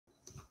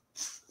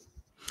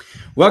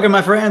Welcome,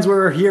 my friends.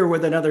 We're here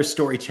with another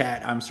story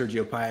chat. I'm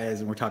Sergio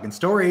Paez, and we're talking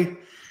story.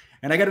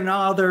 And I got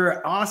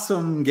another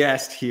awesome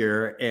guest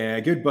here,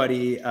 a good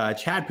buddy,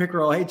 Chad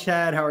Pickrel. Hey,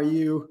 Chad, how are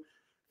you?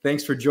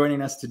 Thanks for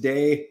joining us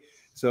today.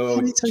 So,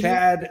 Hey, Sergio.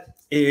 Chad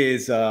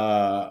is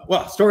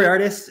story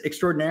artist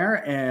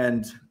extraordinaire,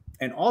 and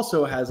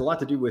also has a lot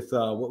to do with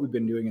what we've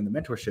been doing in the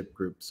mentorship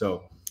group.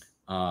 So,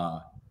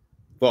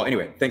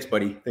 anyway, thanks,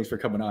 buddy. Thanks for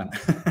coming on.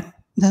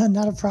 No,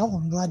 not a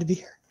problem. I'm glad to be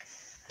here.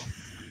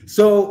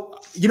 So,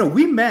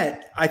 we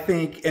met, I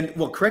think, and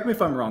correct me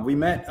if I'm wrong. We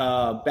met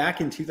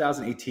back in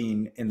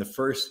 2018 in the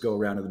first go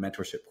around of the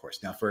mentorship course.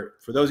 Now, for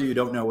those of you who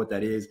don't know what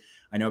that is,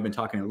 I know I've been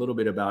talking a little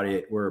bit about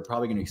it. We're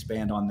probably going to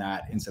expand on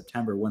that in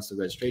September once the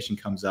registration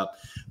comes up.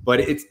 But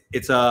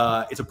it's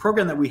a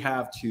program that we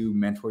have to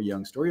mentor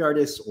young story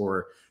artists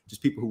or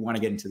just people who want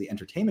to get into the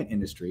entertainment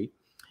industry.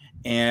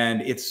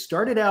 And it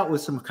started out with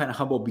some kind of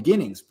humble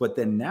beginnings, but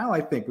then now I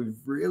think we've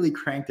really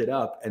cranked it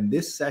up. And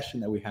this session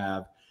that we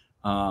have,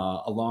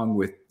 along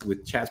with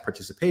Chad's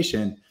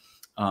participation,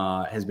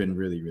 has been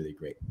really, really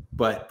great.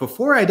 But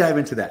before I dive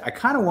into that, I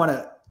kind of want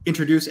to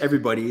introduce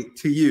everybody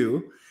to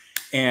you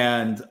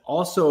and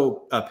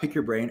also pick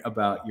your brain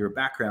about your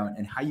background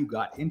and how you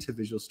got into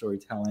visual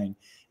storytelling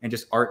and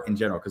just art in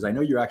general, because I know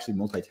you're actually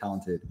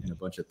multi-talented in a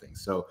bunch of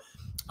things. So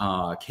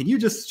can you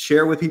just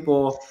share with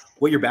people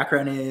what your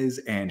background is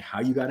and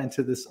how you got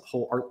into this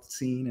whole art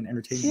scene and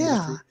entertainment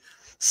industry?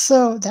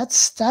 So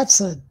that's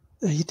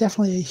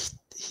definitely a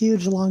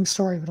huge long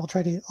story, but I'll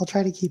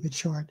try to keep it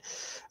short.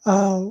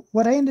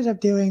 What I ended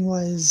up doing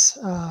was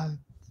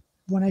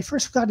when I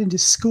first got into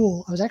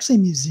school, I was actually a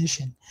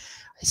musician.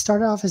 I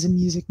started off as a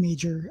music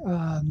major,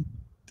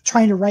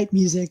 trying to write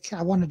music.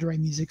 I wanted to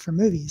write music for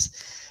movies,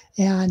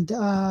 and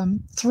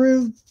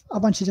through a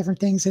bunch of different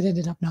things, it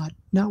ended up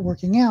not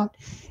working out.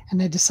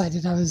 And I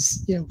decided I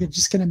was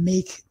just going to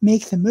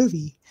make the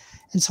movie.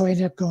 And so I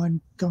ended up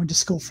going to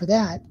school for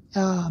that.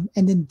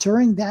 And then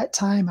during that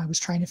time, I was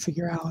trying to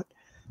figure out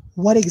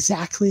what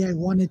exactly I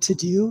wanted to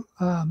do.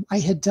 I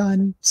had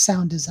done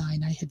sound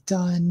design. I had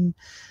done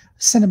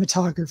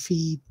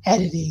cinematography,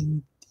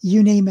 editing,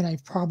 you name it.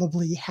 I've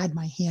probably had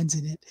my hands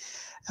in it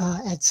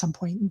at some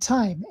point in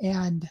time.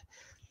 And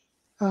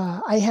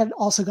I had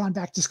also gone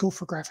back to school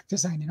for graphic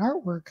design and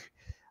artwork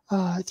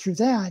through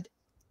that.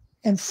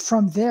 And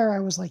from there, I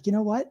was like, you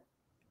know what?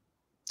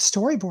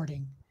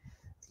 Storyboarding.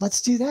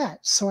 Let's do that.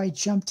 So I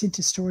jumped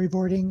into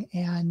storyboarding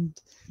and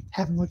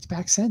haven't looked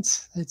back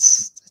since.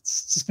 It's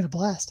just been a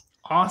blast.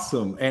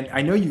 Awesome. And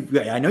I know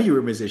you were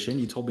a musician.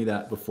 You told me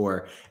that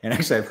before. And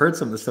actually I've heard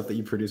some of the stuff that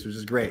you produce, which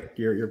is great.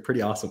 You're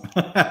pretty awesome.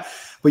 But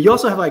you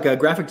also have like a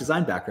graphic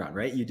design background,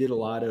 right? You did a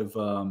lot of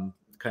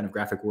kind of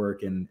graphic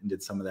work and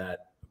did some of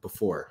that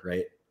before,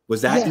 right?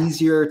 Was that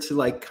easier to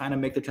like kind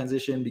of make the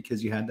transition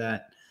because you had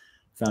that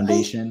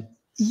foundation?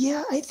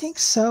 I think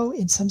so.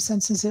 In some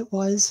senses it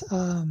was.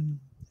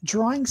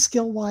 Drawing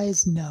skill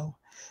wise, no,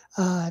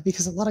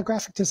 because a lot of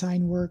graphic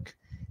design work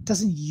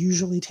doesn't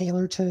usually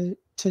tailor to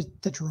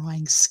the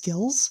drawing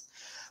skills.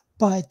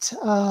 But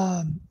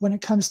when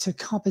it comes to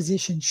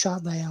composition,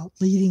 shot layout,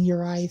 leading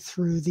your eye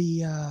through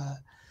the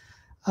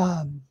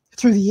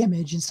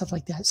image and stuff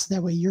like that, so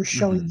that way you're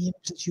showing the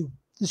image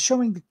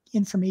showing the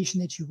information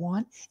that you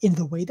want in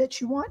the way that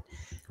you want.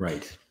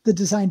 Right. The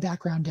design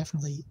background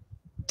definitely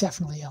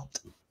helped.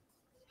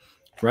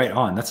 Right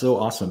on. That's so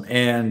awesome.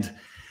 And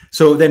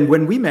so then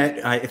when we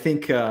met, I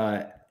think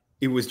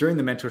it was during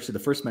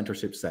the first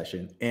mentorship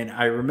session. And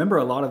I remember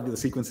a lot of the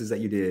sequences that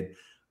you did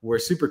were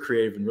super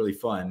creative and really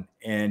fun.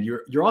 And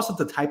you're also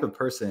the type of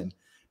person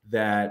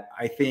that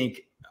I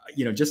think,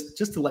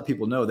 just to let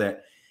people know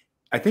that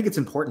I think it's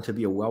important to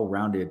be a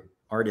well-rounded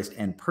artist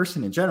and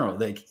person in general.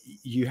 Like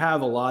you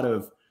have a lot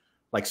of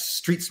like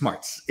street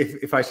smarts,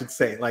 if I should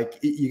say. Like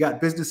you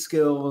got business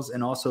skills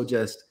and also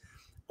just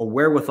a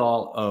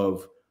wherewithal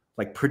of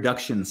like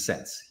production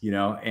sense,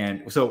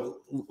 and so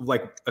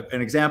like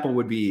an example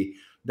would be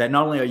that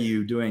not only are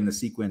you doing the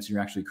sequence, you're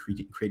actually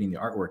creating the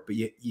artwork, but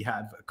you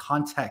have a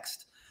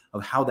context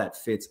of how that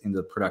fits into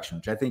the production,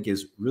 which I think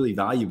is really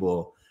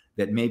valuable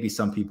that maybe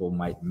some people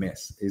might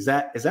miss. Is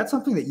that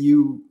something that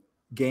you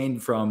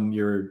gained from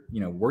your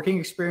working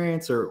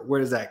experience, or where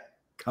does that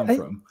come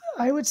from?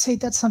 I would say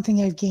that's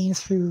something I've gained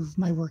through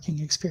my working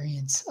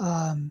experience.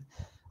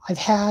 I've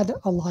had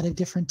a lot of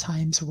different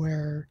times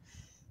where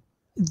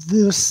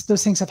those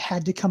things have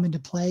had to come into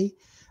play.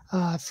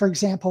 For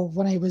example,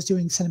 when I was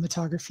doing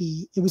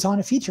cinematography, it was on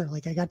a feature.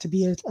 Like I got to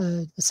be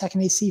a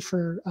second AC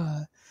for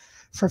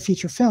a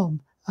feature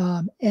film,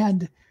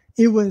 and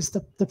it was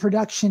the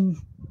production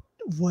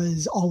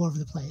was all over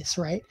the place,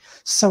 right?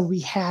 So we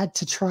had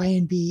to try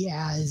and be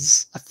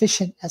as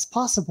efficient as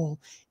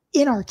possible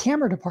in our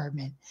camera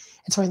department,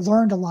 and so I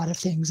learned a lot of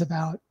things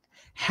about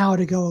how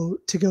to go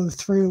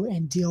through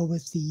and deal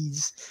with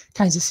these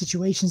kinds of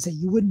situations that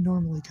wouldn't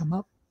normally come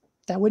up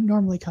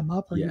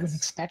or you wouldn't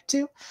expect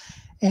to.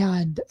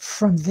 And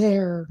from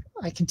there,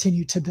 I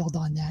continue to build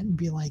on that and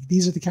be like,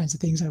 these are the kinds of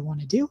things I want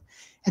to do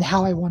and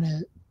how I want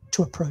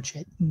to approach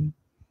it. And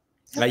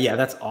Yeah. Yeah,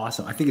 that's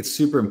awesome. I think it's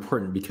super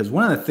important because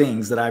one of the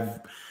things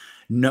that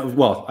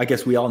well, I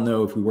guess we all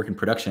know if we work in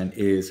production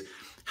is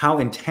how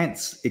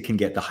intense it can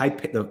get, the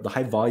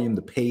high volume,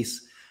 the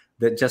pace,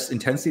 that just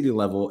intensity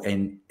level,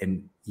 and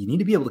you need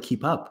to be able to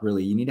keep up.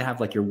 Really, you need to have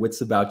like your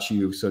wits about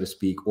you, so to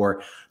speak,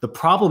 or the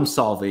problem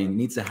solving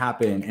needs to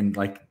happen. And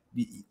like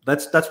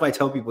that's why I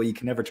tell people you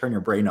can never turn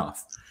your brain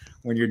off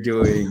when you're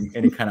doing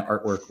any kind of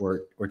artwork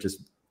or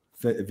just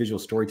visual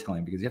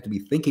storytelling, because you have to be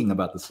thinking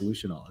about the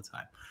solution all the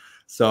time.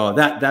 So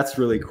that's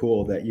really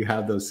cool that you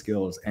have those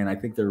skills, and I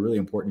think they're really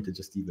important to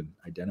just even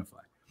identify.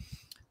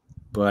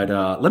 But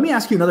let me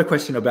ask you another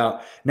question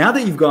about, now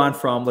that you've gone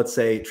from, let's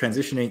say,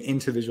 transitioning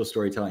into visual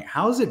storytelling,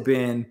 how's it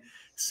been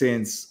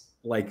since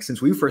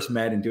we first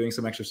met and doing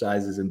some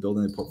exercises and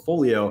building the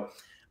portfolio?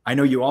 I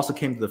know you also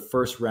came to the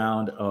first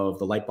round of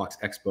the Lightbox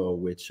Expo,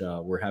 which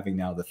we're having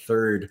now the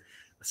third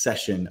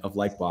session of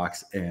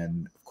Lightbox.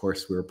 And of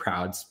course, we're a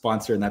proud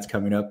sponsor, and that's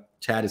coming up.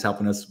 Chad is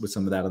helping us with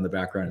some of that on the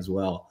background as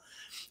well.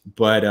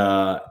 But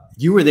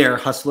you were there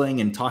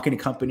hustling and talking to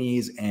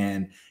companies,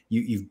 and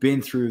you've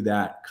been through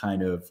that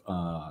kind of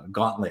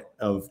gauntlet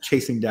of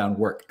chasing down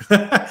work.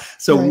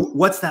 So right.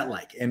 What's that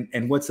like?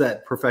 And what's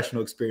that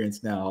professional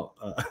experience now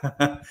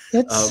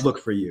look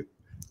for you?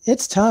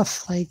 It's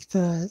tough. Like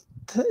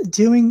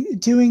doing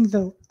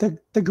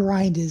the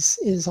grind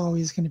is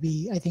always going to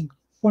be, I think,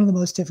 one of the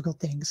most difficult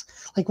things.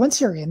 Like once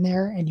you're in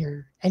there and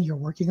you're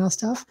working on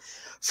stuff,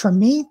 for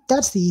me,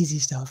 that's the easy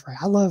stuff, right?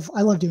 I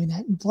love doing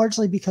that,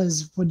 largely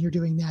because when you're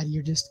doing that,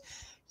 you're just,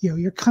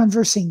 you're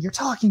conversing, you're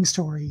talking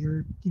story,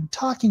 you're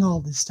talking all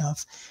this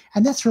stuff,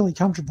 and that's really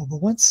comfortable. But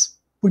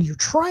when you're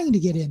trying to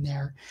get in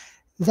there,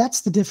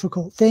 that's the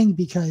difficult thing,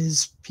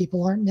 because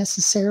people aren't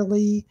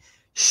necessarily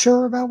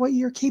sure about what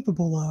you're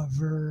capable of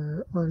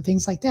or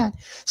things like that.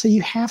 So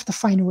you have to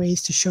find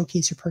ways to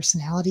showcase your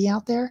personality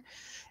out there.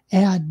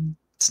 And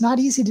it's not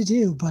easy to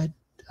do, but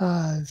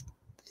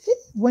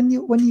when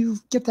you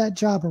get that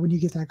job or when you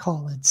get that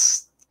call,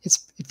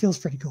 it feels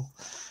pretty cool.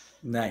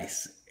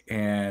 Nice.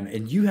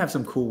 And you have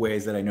some cool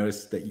ways that I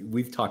noticed that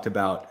we've talked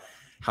about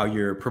how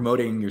you're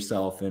promoting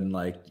yourself, and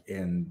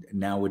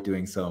now we're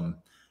doing some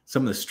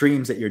of the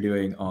streams that you're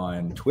doing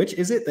on Twitch.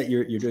 Is it that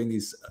you're doing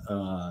these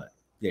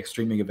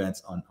streaming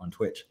events on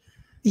Twitch?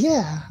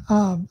 Yeah,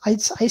 I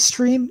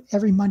stream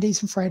every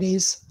Mondays and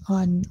Fridays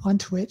on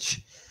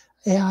Twitch,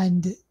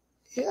 and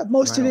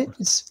most of it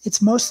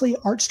it's mostly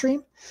art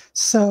stream.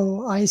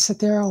 So I sit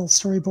there, I'll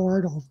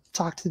storyboard, I'll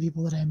talk to the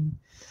people that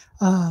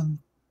I'm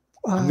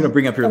going to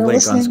bring up your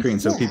link on screen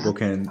so people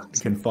can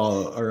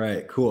follow. All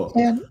right, cool.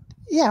 And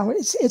yeah,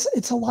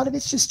 it's a lot of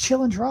it's just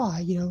chill and draw.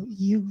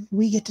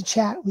 We get to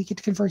chat, we get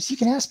to converse. You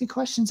can ask me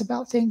questions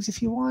about things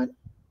if you want.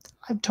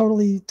 I'm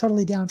totally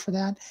down for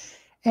that.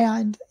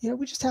 And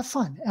we just have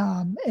fun.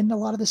 And a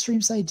lot of the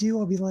streams I do,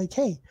 I'll be like,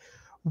 hey,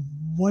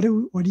 what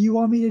do you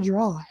want me to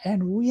draw?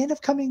 And we end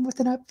up coming with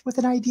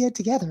an idea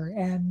together,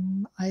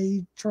 and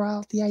I draw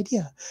out the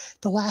idea.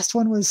 The last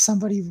one was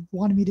somebody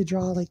wanted me to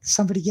draw like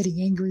somebody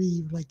getting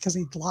angry, like because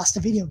they lost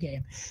a video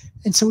game,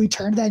 and so we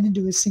turned that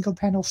into a single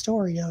panel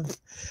story of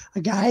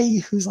a guy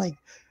who's like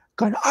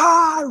going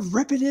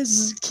ripping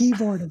his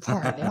keyboard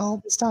apart and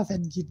all this stuff,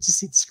 and you just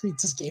see the screen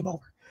says game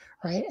over,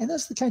 right? And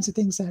that's the kinds of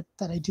things that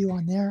I do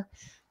on there,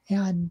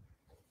 and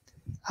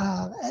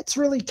it's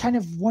really kind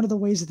of one of the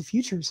ways of the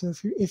future. So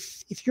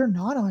if you're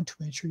not on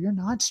Twitch or you're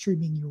not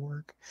streaming your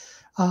work,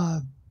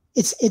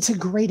 it's a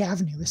great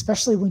avenue,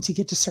 especially once you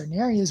get to certain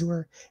areas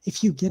where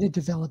if you get a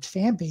developed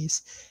fan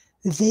base,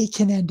 they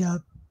can end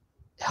up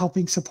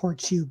helping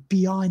support you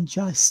beyond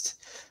just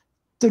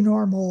the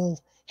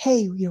normal,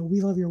 hey,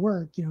 we love your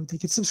work. They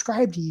can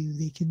subscribe to you.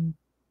 They can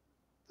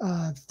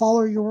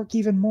follow your work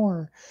even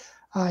more.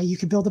 You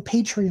can build a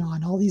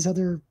Patreon. All these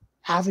other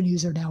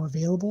avenues are now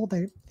available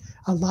that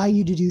allow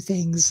you to do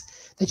things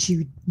that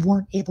you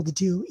weren't able to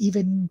do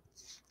even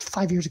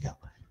 5 years ago.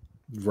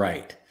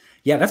 Right.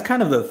 Yeah, that's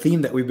kind of the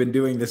theme that we've been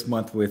doing this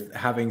month, with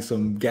having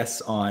some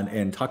guests on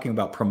and talking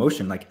about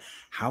promotion. Like,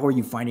 how are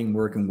you finding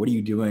work and what are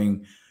you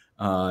doing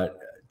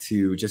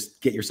to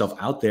just get yourself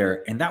out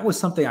there? And that was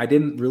something I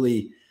didn't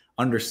really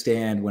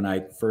understand when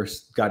I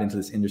first got into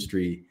this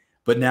industry.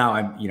 But now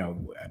I'm,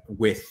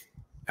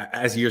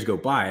 as years go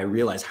by, I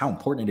realize how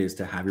important it is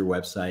to have your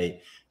website,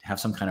 to have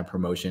some kind of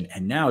promotion,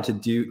 and now to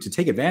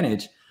take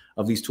advantage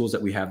of these tools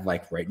that we have.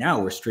 Like right now,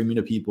 we're streaming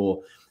to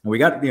people, and we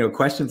got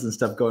questions and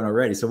stuff going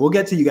already. So we'll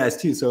get to you guys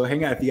too. So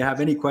hang out if you have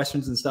any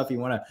questions and stuff you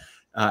want to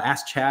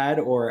ask Chad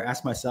or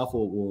ask myself.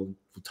 We'll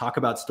talk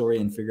about story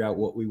and figure out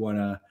what we want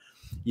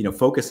to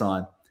focus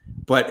on.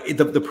 But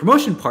the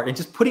promotion part and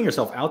just putting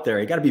yourself out there,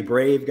 you got to be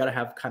brave, got to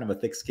have kind of a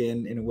thick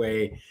skin in a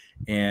way,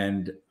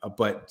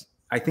 but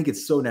I think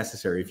it's so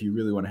necessary if you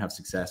really want to have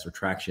success or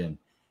traction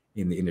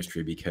in the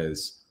industry,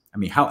 because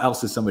how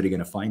else is somebody going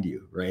to find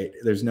you, right?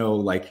 There's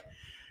no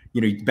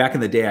back in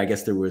the day, I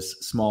guess there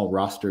was small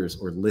rosters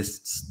or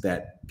lists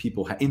that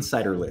people had,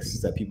 insider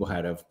lists that people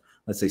had of,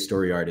 let's say,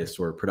 story artists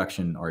or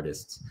production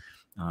artists,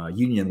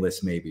 union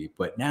lists maybe.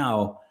 But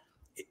now,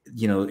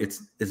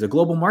 it's a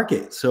global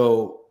market.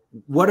 So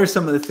what are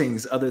some of the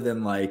things other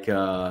than like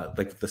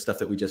the stuff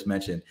that we just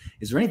mentioned?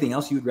 Is there anything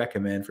else you would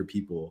recommend for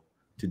people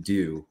to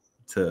do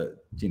to,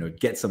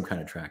 get some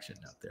kind of traction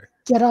out there?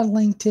 Get on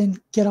LinkedIn,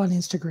 get on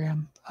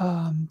Instagram.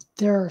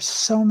 There are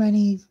so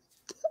many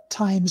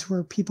times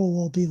where people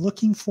will be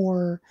looking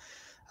for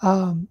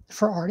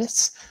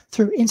artists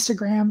through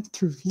Instagram,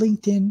 through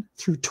LinkedIn,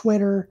 through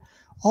Twitter,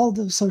 all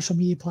those social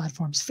media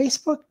platforms.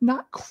 Facebook,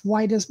 not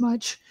quite as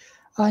much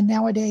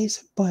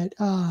nowadays, but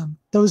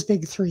those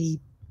big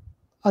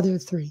other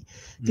three,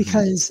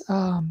 because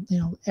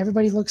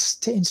everybody looks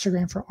to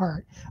Instagram for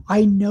art.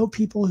 I know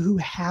people who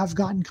have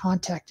gotten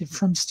contacted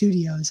from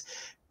studios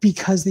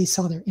because they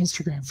saw their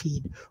Instagram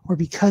feed or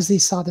because they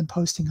saw them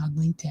posting on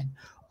LinkedIn.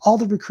 All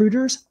the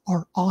recruiters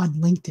are on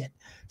LinkedIn,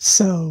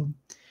 so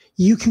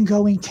you can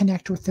go and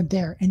connect with them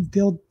there and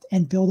build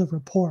a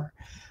rapport.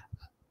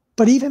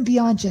 But even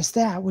beyond just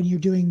that, when you're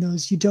doing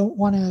those, you don't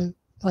want to,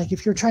 like,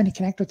 if you're trying to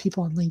connect with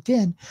people on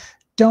LinkedIn,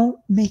 don't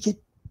make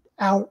it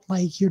out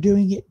like you're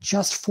doing it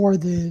just for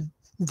the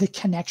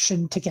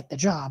connection to get the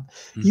job.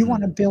 You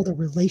want to build a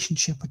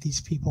relationship with these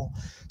people,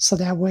 so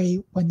that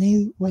way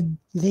when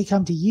they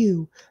come to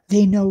you,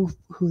 they know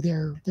who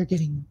they're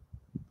getting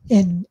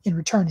in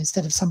return,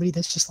 instead of somebody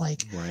that's just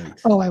like, right,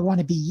 oh, I want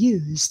to be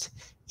used.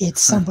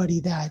 It's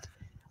somebody that,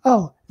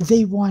 oh,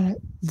 they want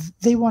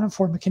to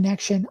form a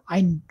connection,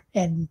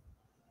 and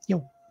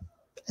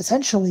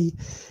essentially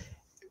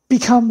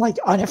become like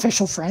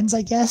unofficial friends,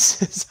 I guess.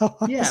 So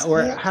yeah,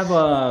 or have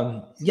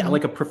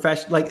like a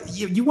profession. Like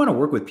you want to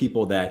work with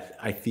people that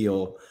I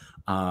feel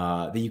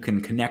that you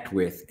can connect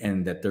with,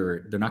 and that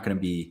they're not going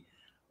to be,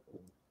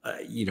 how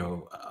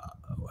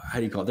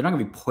do you call it? They're not going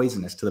to be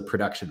poisonous to the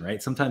production,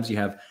 right? Sometimes you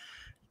have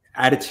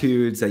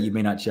attitudes that you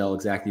may not gel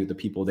exactly with the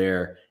people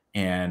there,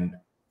 and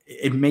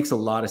it makes a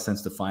lot of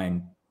sense to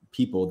find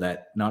people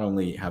that not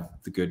only have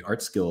the good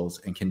art skills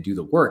and can do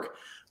the work,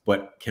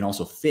 but can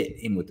also fit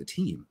in with the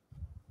team.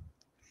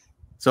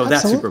 So Absolutely.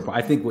 That's super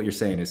important. I think what you're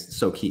saying is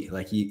so key.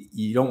 Like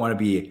you don't want to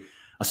be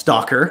a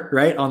stalker,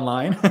 right,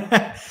 online,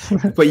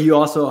 but you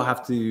also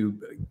have to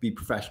be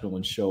professional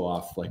and show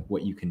off like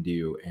what you can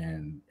do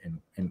and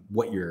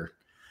what your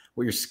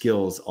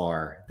skills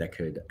are that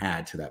could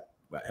add to that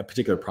a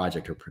particular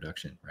project or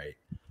production, right?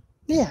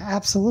 Yeah,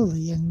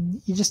 absolutely.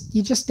 And you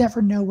just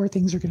never know where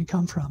things are going to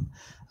come from.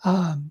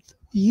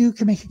 You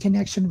can make a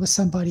connection with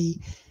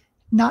somebody,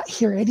 not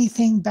hear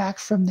anything back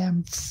from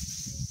them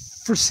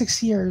for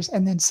 6 years,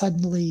 and then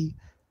suddenly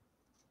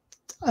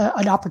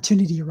an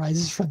opportunity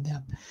arises from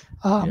them.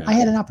 I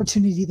had an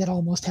opportunity that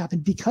almost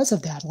happened because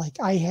of that. Like,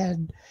 I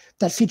had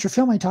that feature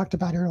film I talked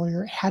about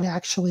earlier, had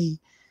actually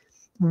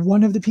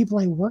one of the people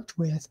I worked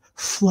with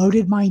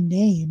floated my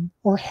name,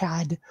 or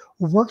had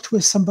worked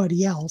with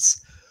somebody else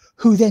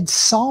who then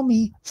saw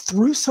me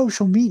through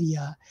social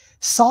media,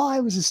 saw I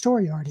was a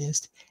story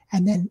artist,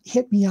 and then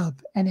hit me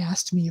up and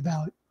asked me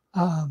about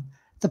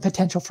the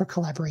potential for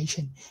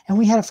collaboration. And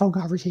we had a phone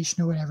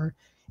conversation or whatever.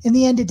 In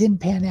the end, it didn't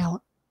pan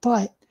out.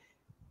 But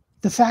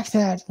the fact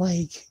that,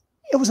 like,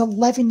 it was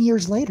 11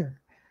 years later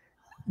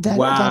that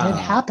had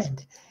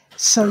happened.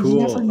 So you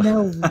never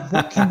know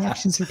what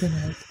connections are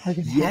gonna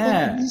happen.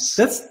 Yeah,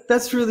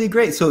 that's really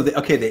great. So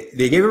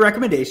they gave a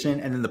recommendation,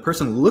 and then the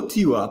person looked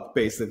you up,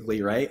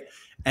 basically, right?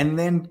 And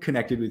then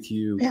connected with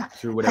you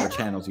through whatever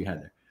channels you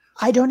had there.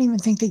 I don't even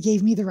think they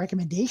gave me the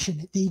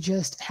recommendation. They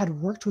just had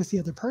worked with the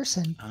other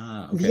person.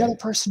 Okay. The other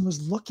person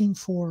was looking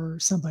for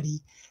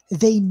somebody.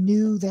 They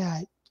knew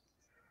that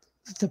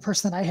the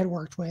person that I had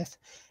worked with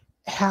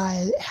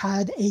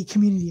had a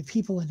community of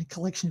people and a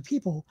collection of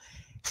people,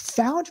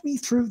 found me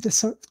through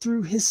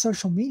his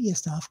social media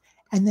stuff,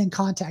 and then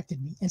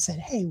contacted me and said,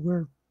 "Hey,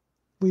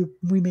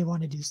 we may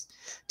want to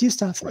do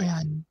stuff." Right.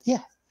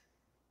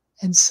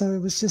 And so it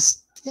was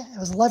just, it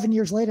was 11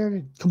 years later, and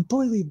it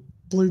completely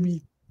blew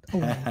me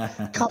away.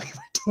 Caught me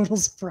by total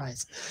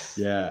surprise.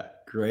 Yeah,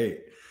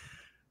 great.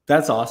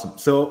 That's awesome.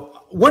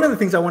 So one of the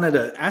things I wanted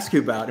to ask you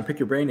about and pick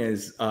your brain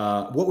is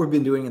what we've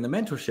been doing in the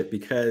mentorship,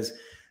 because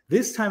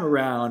this time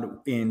around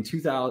in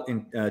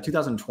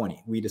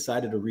 2020, we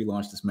decided to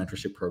relaunch this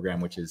mentorship program,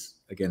 which is,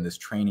 again, this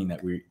training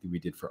that we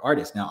did for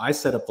artists. Now, I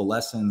set up the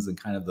lessons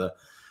and kind of the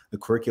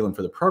curriculum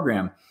for the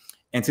program.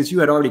 And since you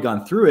had already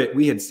gone through it,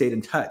 we had stayed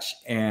in touch.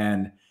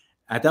 And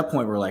at that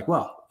point, we're like,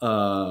 well,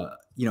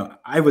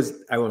 I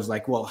was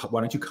like, well,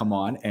 why don't you come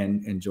on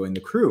and join the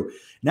crew?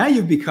 Now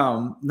you've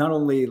become not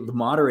only the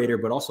moderator,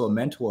 but also a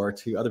mentor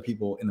to other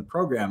people in the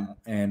program.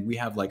 And we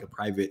have like a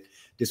private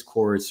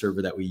Discord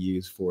server that we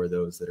use for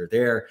those that are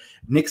there.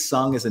 Nick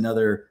Sung is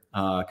another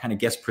kind of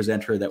guest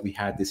presenter that we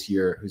had this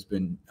year, who's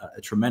been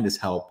a tremendous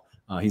help.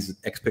 He's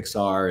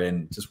ex-Pixar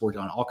and just worked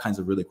on all kinds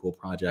of really cool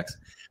projects.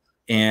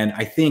 And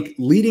I think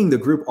leading the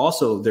group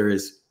also, there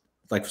is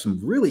like some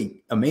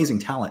really amazing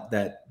talent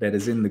that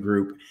is in the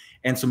group,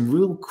 and some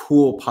real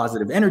cool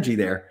positive energy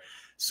there.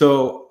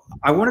 So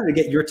I wanted to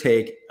get your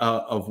take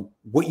of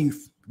what you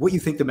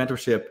think the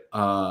mentorship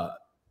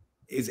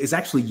is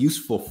actually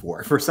useful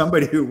for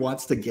somebody who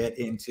wants to get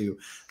into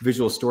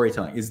visual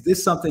storytelling. Is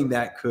this something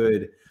that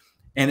could,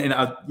 and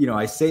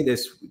I say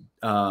this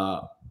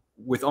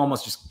with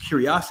almost just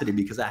curiosity,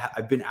 because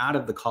I've been out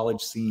of the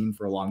college scene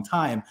for a long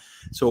time.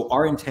 So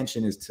our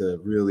intention is to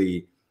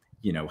really,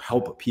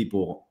 help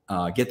people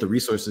get the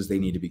resources they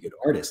need to be good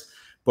artists.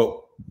 But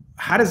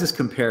how does this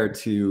compare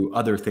to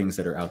other things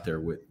that are out there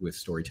with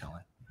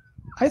storytelling?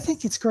 I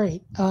think it's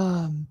great.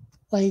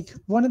 Like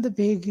one of the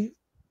big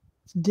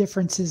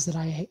differences that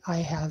I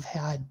have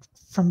had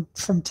from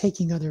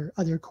taking other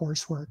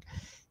coursework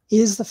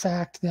is the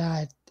fact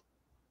that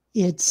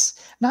it's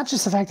not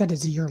just the fact that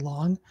it's a year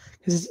long,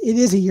 because it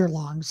is a year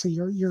long, so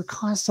you're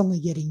constantly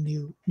getting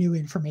new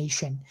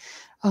information,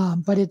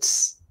 but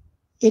it's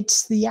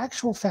the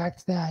actual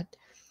fact that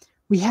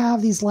we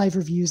have these live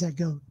reviews that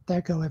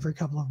go every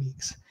couple of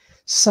weeks,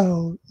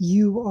 so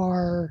you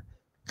are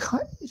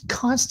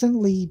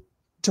constantly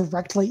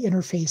directly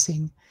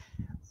interfacing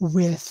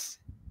with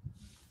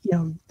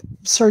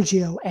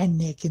Sergio and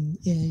Nick in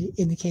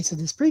the case of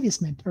this previous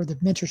the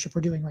mentorship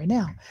we're doing right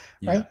now,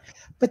 Yeah. right?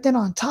 But then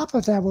on top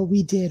of that, what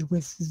we did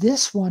with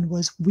this one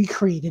was we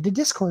created a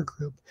Discord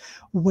group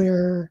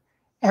where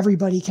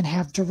everybody can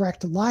have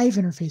direct live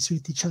interface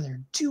with each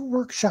other, do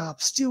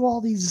workshops, do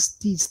all these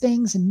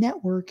things, and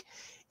network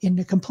in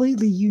a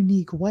completely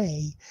unique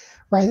way,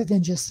 rather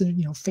than just a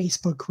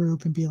Facebook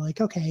group and be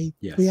like, okay,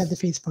 yes, we have the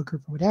Facebook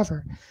group or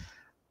whatever.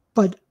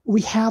 But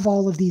we have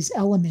all of these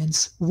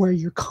elements where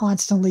you're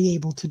constantly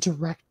able to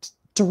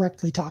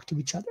directly talk to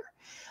each other.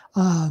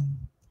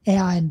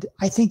 And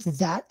I think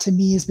that to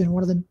me has been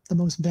one of the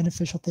most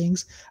beneficial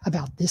things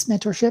about this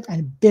mentorship,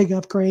 and a big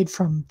upgrade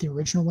from the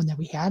original one that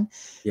we had.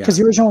 Because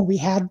the original one we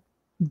had,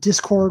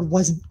 Discord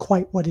wasn't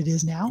quite what it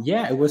is now.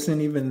 Yeah, it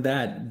wasn't even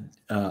that.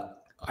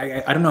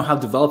 I don't know how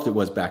developed it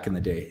was back in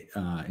the day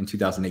in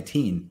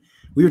 2018.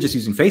 We were just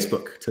using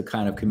Facebook to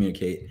kind of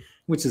communicate,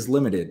 which is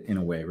limited in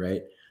a way,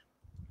 right?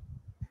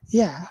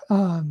 Yeah.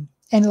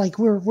 And like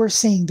we're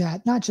seeing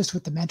that not just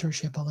with the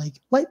mentorship, but like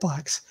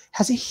Lightbox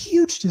has a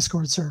huge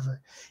Discord server,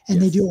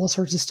 and they do all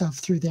sorts of stuff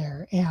through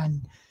there,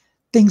 and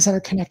things that are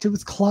connected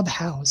with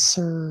Clubhouse,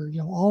 or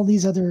all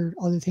these other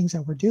things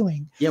that we're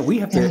doing. Yeah, we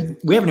haven't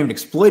even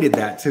exploited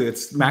that to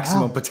its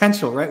maximum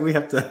potential, right? We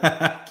have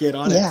to get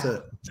on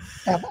it.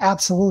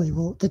 Absolutely.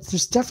 Well,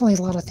 there's definitely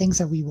a lot of things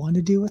that we want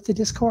to do with the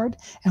Discord,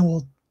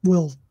 and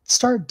we'll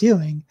start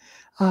doing.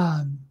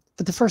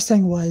 But the first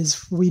thing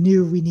was we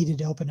knew we needed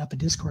to open up a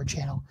Discord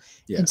channel.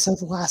 Yeah. And so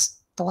the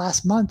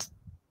last month,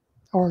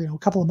 or a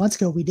couple of months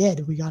ago, we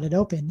got it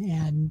open,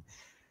 and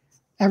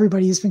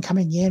everybody's been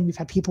coming in. We've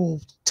had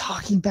people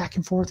talking back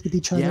and forth with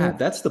each other. Yeah,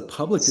 that's the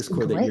public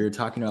Discord that you're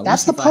talking about.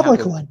 That's the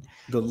public one.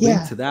 The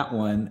link to that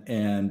one,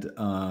 and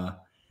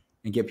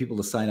get people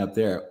to sign up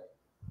there.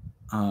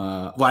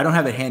 Well, I don't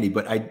have it handy,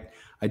 but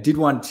I did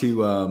want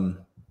to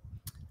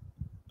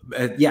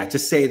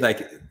just say,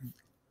 like,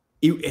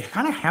 it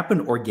kind of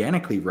happened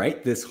organically,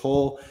 right? This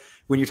whole,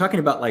 when you're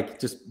talking about like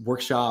just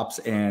workshops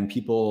and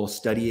people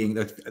studying,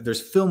 there's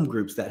film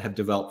groups that have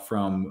developed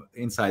from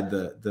inside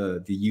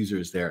the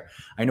users there.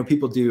 I know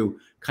people do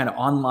kind of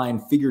online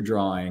figure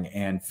drawing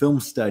and film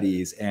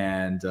studies,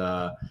 and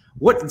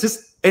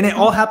and it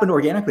all happened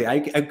organically. I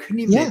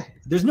couldn't even,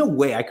 there's no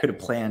way I could have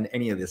planned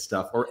any of this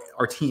stuff, or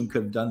our team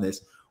could have done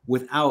this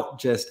without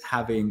just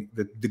having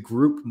the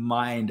group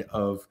mind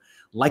of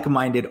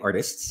like-minded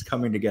artists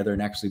coming together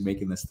and actually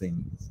making this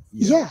thing.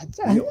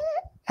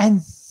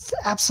 And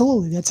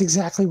absolutely, that's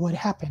exactly what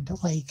happened.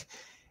 Like,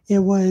 it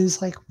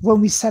was like when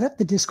we set up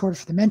the Discord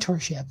for the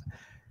mentorship,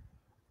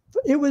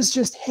 it was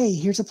just, hey,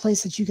 here's a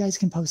place that you guys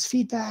can post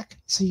feedback,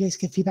 so you guys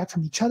get feedback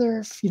from each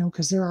other,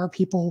 because there are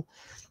people.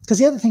 Because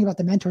the other thing about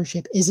the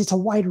mentorship is it's a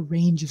wider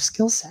range of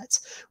skill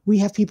sets. We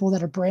have people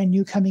that are brand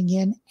new coming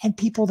in, and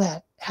people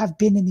that have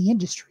been in the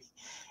industry,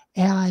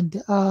 and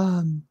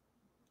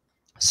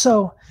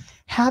so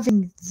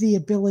having the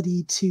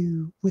ability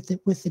to with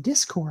the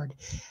Discord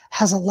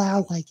has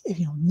allowed, like,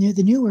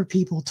 the newer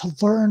people to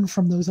learn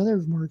from those other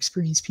more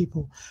experienced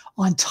people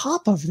on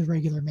top of the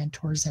regular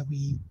mentors that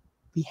we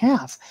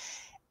have.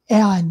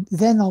 And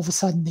then all of a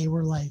sudden they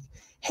were like,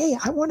 hey,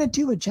 I want to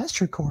do a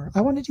gesture core. I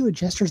want to do a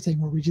gesture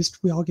thing where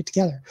we all get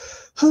together.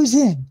 Who's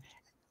in?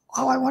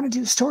 Oh, I want to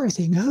do a story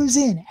thing. Who's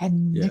in?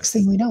 And next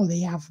thing we know,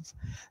 they have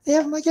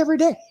them like every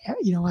day.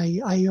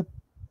 I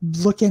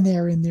look in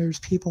there, and there's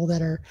people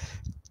that are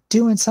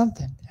doing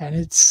something, and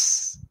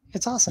it's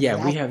awesome.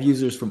 Yeah, we have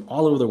users from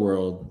all over the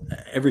world.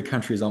 Every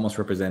country is almost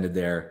represented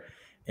there,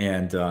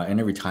 and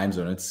every time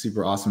zone. It's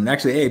super awesome. And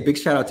actually, hey, big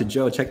shout out to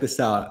Joe. Check this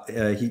out.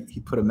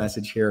 He put a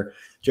message here.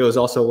 Joe is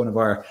also one of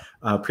our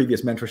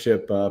previous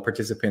mentorship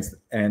participants,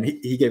 and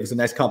he gave us a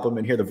nice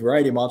compliment here. The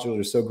variety of modules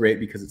are so great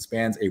because it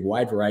spans a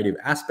wide variety of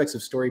aspects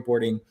of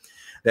storyboarding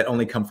that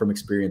only come from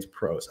experienced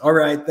pros. All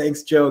right,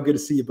 thanks, Joe. Good to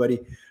see you, buddy.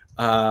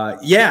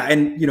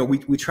 And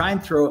we try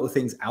and throw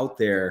things out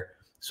there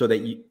so that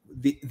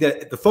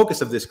the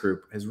focus of this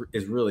group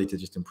is really to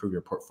just improve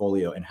your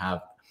portfolio and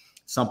have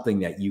something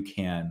that you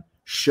can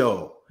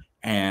show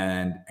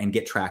and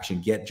get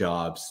traction, get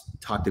jobs,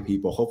 talk to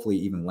people, hopefully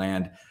even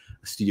land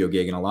a studio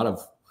gig. And a lot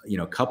of,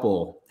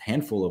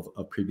 handful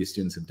of previous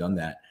students have done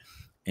that.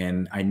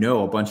 And I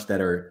know a bunch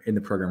that are in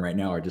the program right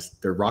now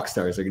they're rock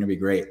stars. They're going to be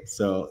great.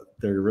 So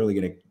they're really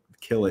going to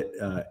kill it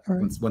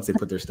once they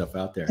put their stuff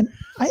out there. And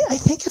I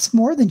think it's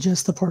more than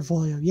just the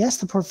portfolio. Yes,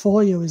 the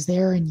portfolio is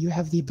there and you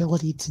have the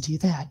ability to do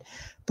that.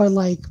 But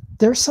like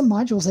there's some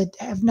modules that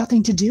have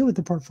nothing to do with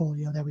the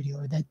portfolio that we do,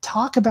 or that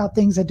talk about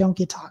things that don't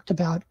get talked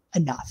about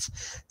enough.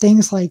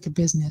 Things like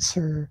business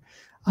or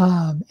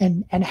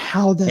and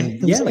how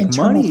like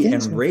money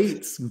and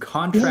rates and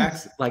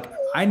contracts. Yeah. Like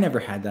I never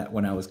had that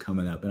when I was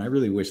coming up, and I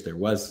really wish there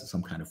was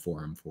some kind of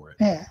forum for it.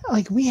 Yeah,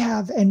 like we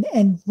have, and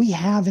we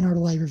have in our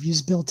live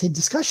reviews built-in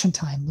discussion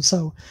time.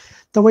 So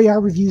the way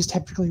our reviews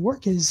typically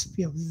work is,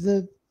 you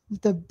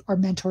know, our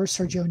mentor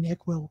Sergio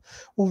Nick will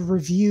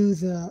review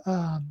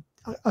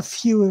a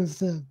few of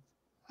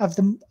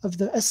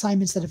the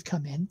assignments that have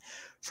come in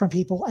from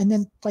people, and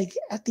then like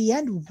at the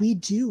end we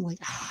do like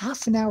a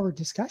half an hour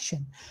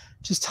discussion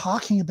just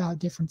talking about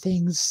different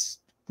things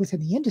within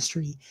the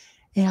industry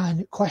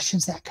and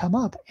questions that come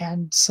up,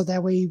 and so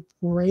that way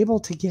we're able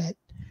to get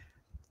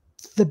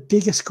the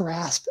biggest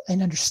grasp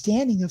and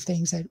understanding of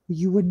things that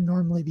you wouldn't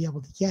normally be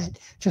able to get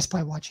just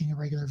by watching a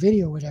regular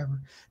video or whatever,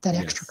 that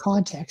extra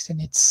context.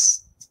 And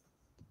it's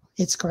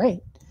great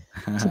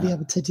to be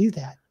able to do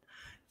that.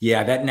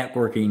 Yeah, that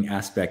networking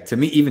aspect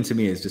even to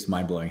me is just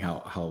mind blowing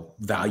how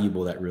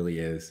valuable that really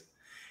is.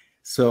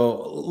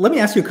 So let me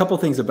ask you a couple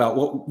of things about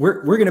what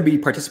we're going to be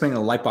participating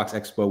in the Lightbox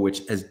Expo,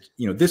 which, as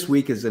you know, this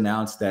week is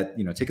announced that,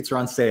 you know, tickets are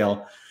on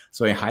sale.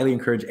 So I highly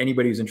encourage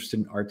anybody who's interested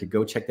in art to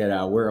go check that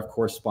out. We're of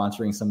course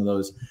sponsoring some of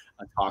those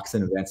talks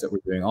and events that we're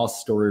doing, all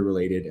story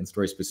related and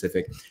story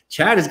specific.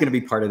 Chad is going to be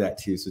part of that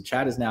too. So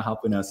Chad is now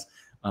helping us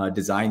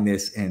design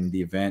this and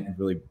the event and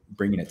really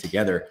bringing it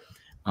together.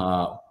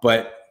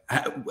 But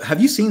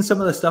have you seen some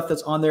of the stuff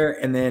that's on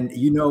there? And then,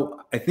 you know,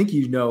 I think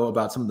you know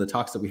about some of the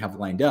talks that we have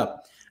lined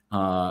up.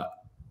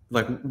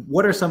 Like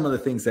what are some of the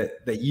things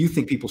that you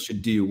think people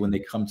should do when they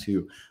come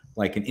to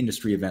like an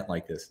industry event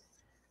like this?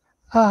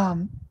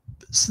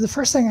 So the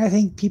first thing I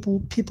think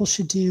people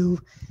should do,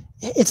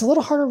 it's a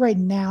little harder right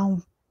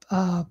now,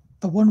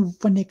 but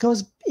when it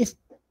goes,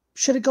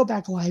 should it go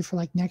back live for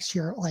like next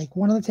year, like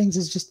one of the things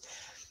is just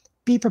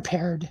be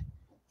prepared.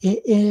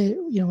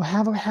 You know,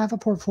 have a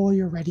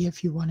portfolio ready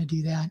if you want to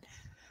do that,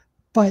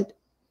 but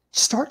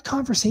start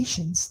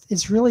conversations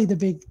is really the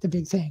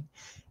big thing.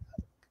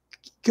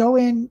 Go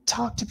in,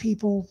 talk to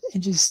people,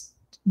 and just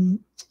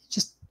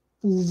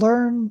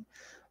learn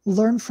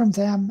from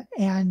them,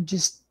 and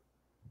just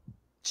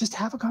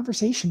have a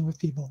conversation with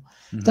people.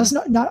 Mm-hmm. Does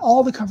not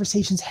all the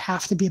conversations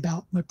have to be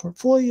about my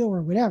portfolio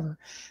or whatever,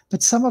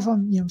 but some of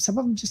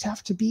them just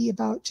have to be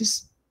about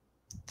just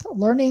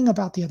learning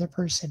about the other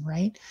person,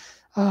 right?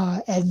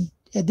 And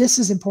this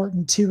is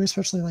important too,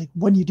 especially like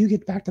when you do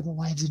get back to the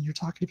lives and you're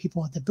talking to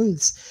people at the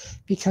booths,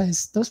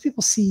 because those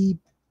people see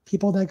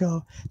people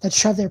that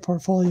shove their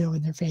portfolio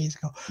in their face,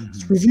 go,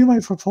 mm-hmm. review my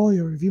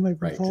portfolio.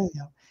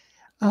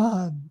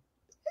 Right.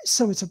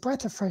 So it's a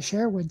breath of fresh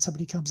air when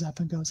somebody comes up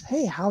and goes,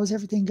 hey, how is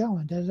everything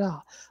going? Da, da,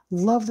 da.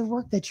 Love the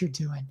work that you're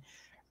doing.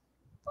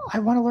 I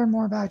want to learn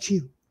more about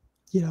you.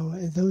 You know,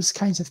 those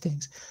kinds of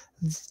things.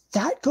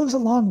 That goes a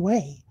long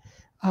way.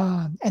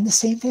 And the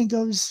same thing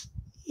goes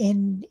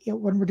when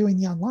we're doing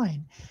the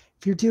online.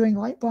 If you're doing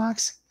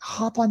Lightbox,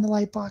 hop on the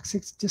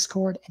Lightbox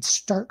Discord and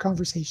start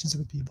conversations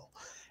with people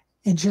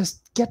and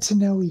just get to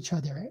know each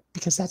other,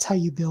 because that's how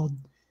you build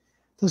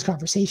those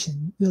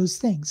conversations, those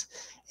things.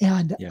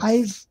 And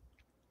yes.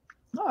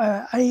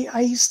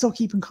 I still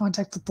keep in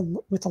contact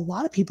with a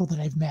lot of people that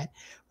I've met,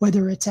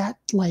 whether it's at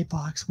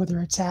Lightbox, whether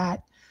it's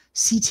at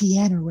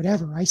CTN or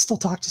whatever. I still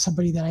talk to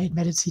somebody that I had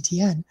met at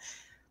CTN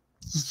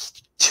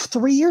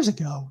 3 years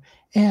ago,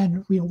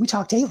 and we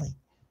talk daily.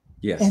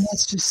 Yes. And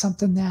that's just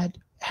something that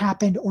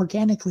happened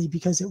organically,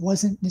 because it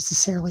wasn't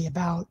necessarily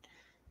about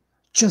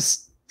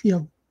just,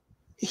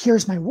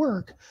 here's my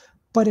work,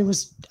 but it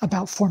was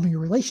about forming a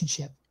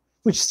relationship,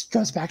 which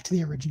goes back to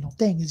the original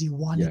thing, is you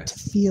wanted to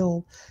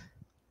feel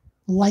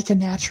like a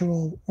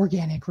natural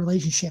organic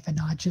relationship and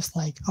not just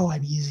like, oh,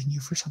 I'm using you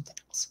for something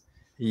else.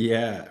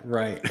 Yeah,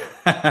 right.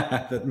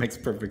 That makes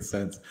perfect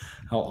sense.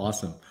 How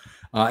awesome.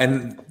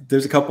 And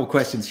there's a couple of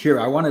questions here.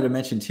 I wanted to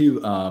mention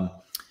too,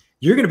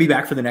 you're going to be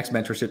back for the next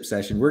mentorship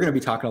session. We're going to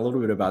be talking a little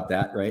bit about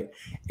that, right?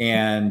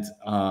 And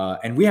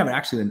we have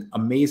actually an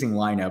amazing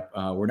lineup.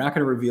 We're not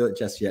going to reveal it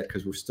just yet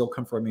because we're still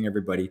confirming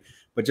everybody,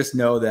 but just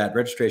know that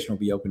registration will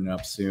be opening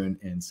up soon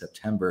in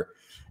September.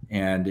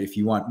 And if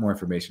you want more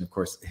information, of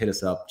course, hit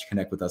us up,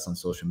 connect with us on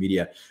social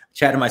media.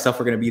 Chad and myself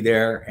are going to be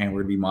there, and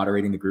we're going to be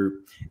moderating the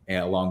group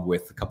along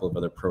with a couple of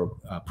other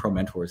pro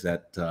mentors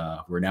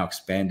that we're now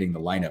expanding the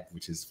lineup,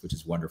 which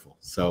is wonderful.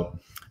 So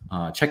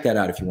check that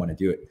out if you want to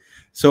do it.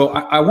 So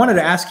I wanted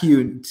to ask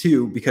you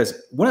too,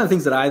 because one of the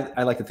things that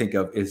I like to think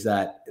of is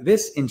that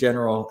this in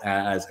general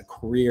as a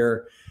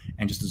career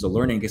and just as a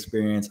learning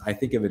experience, I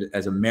think of it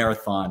as a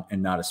marathon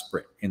and not a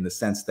sprint, in the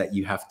sense that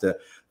you have to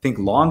think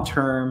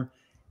long-term,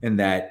 and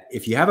that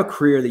if you have a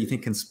career that you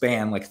think can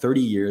span like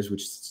 30 years,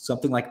 which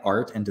something like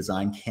art and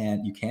design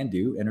you can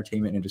do,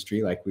 entertainment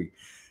industry, like we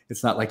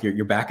it's not like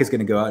your back is going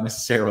to go out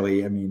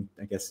necessarily. I mean,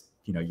 I guess,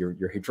 your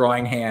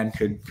drawing hand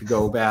could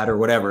go bad or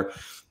whatever,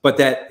 but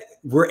that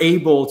we're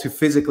able to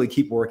physically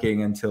keep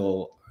working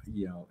until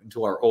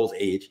our old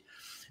age.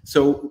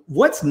 So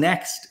what's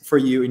next for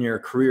you in your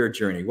career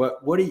journey?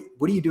 What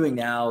are you doing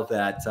now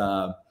that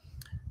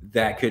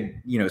could,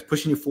 is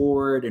pushing you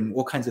forward, and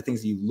what kinds of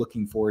things are you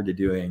looking forward to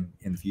doing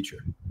in the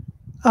future?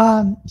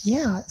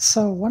 Yeah.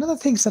 So one of the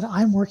things that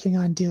I'm working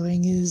on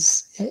doing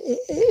is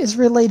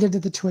related to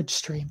the Twitch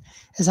stream,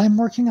 is I'm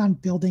working on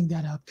building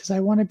that up, because I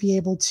want to be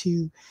able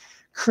to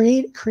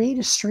create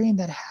a stream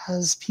that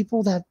has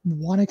people that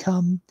want to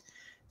come,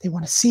 they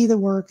want to see the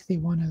work, they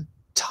want to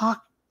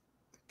talk,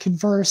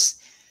 converse,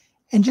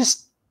 and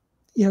just,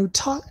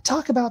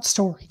 talk about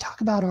story,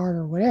 talk about art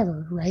or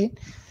whatever. Right.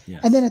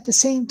 Yes. And then at the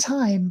same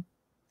time,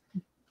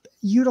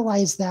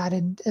 utilize that,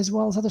 and as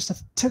well as other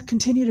stuff, to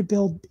continue to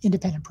build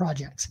independent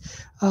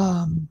projects.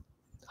 I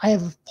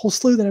have a whole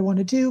slew that I want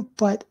to do,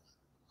 but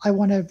I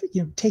want to,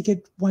 take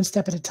it one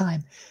step at a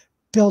time,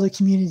 build a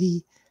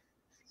community,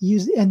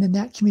 and then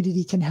that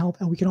community can help,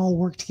 and we can all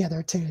work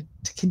together to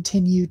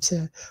continue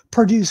to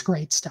produce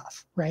great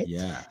stuff. Right.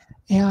 Yeah.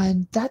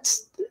 And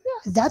that's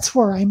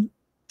where I'm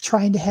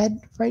trying to head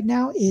right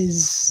now,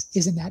 is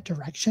in that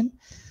direction.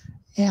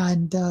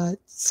 And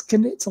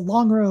it's a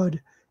long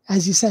road.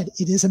 As you said,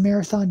 it is a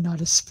marathon, not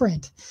a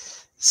sprint.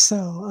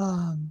 So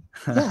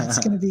yeah, it's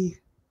gonna be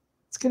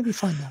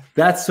fun though.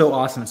 That's so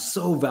awesome. It's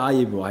so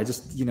valuable. I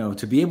just,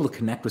 to be able to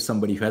connect with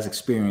somebody who has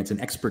experience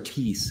and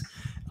expertise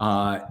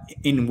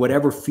in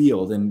whatever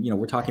field. And,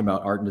 we're talking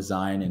about art and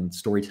design and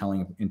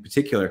storytelling in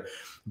particular,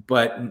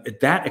 but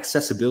that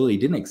accessibility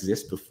didn't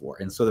exist before.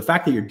 And so the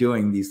fact that you're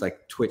doing these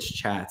like Twitch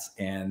chats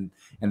and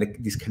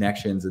these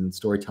connections and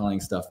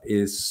storytelling stuff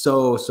is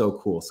so, so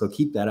cool. So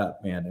keep that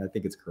up, man. I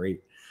think it's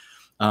great.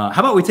 How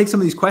about we take some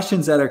of these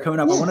questions that are coming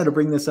up? Yeah. I wanted to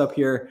bring this up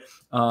here.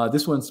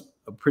 This one's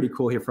pretty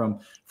cool here from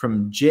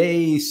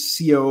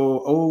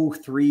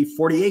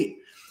JCO0348.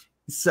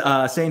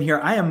 Saying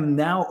here, I am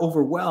now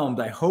overwhelmed.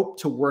 I hope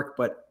to work,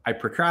 but I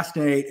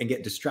procrastinate and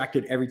get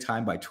distracted every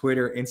time by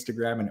Twitter,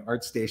 Instagram, and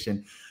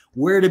ArtStation.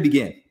 Where to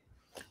begin?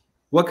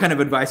 What kind of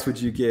advice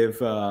would you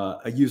give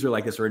a user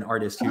like this, or an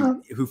artist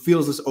who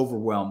feels this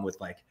overwhelmed with,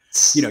 like,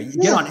 you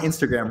get on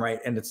Instagram,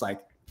 right? And it's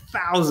like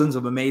thousands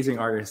of amazing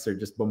artists are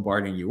just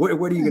bombarding you. What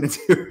are you going to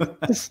do?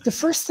 the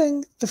first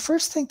thing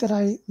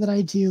that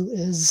I do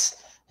is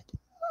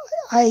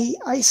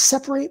I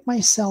separate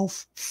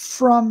myself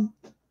from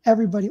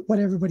what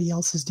everybody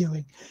else is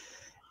doing,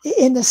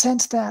 in the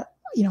sense that,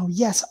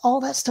 yes,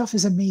 all that stuff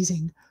is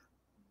amazing,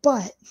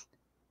 but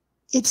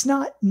it's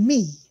not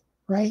me,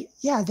 right?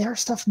 Yeah, their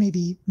stuff may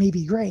be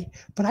great,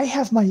 but I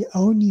have my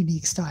own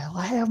unique style.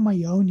 I have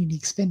my own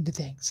unique spin to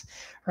things,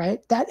 right?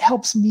 That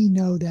helps me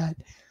know that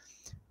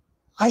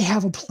I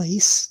have a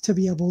place to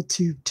be able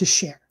to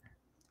share,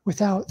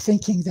 without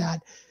thinking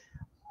that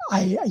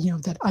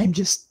that I'm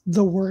just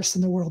the worst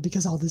in the world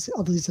because all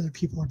these other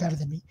people are better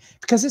than me.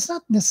 Because it's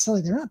not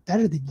necessarily, they're not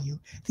better than you.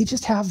 They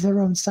just have their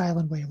own style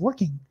and way of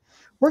working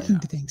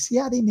to things.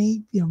 Yeah, they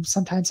may,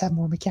 sometimes have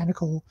more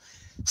mechanical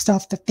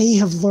stuff that they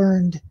have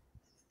learned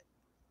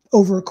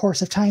over a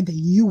course of time that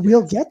you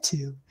will get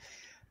to.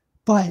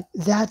 But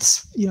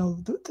that's,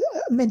 the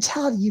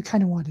mentality you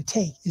kind of want to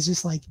take is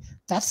just like,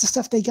 that's the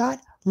stuff they got.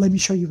 Let me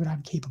show you what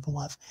I'm capable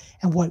of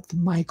and what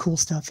my cool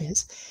stuff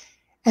is.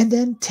 And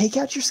then take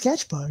out your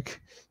sketchbook.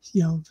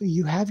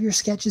 You have your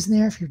sketches in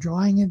there. If you're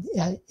drawing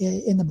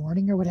in the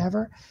morning or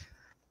whatever,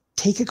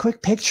 take a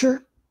quick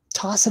picture,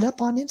 toss it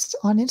up on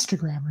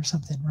Instagram or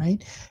something,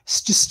 right?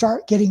 Just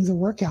start getting the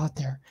work out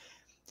there,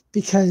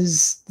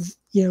 because,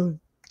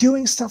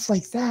 doing stuff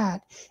like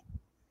that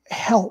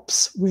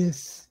helps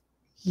with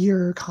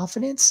your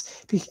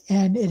confidence,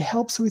 and it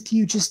helps with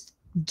you just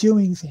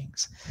doing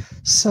things.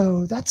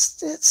 So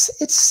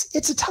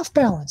it's a tough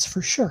balance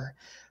for sure.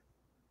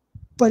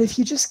 But if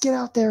you just get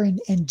out there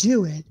and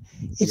do it,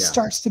 it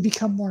starts to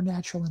become more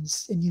natural,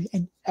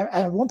 and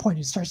at one point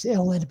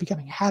it'll end up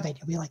becoming a habit.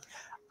 You'll be like,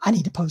 I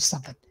need to post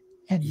something.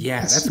 And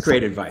that's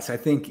great advice. I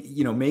think,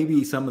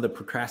 maybe some of the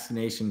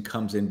procrastination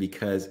comes in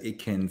because it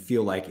can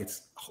feel like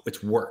it's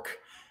work,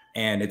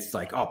 and it's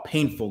like,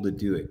 painful to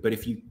do it. But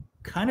if you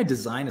kind of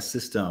design a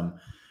system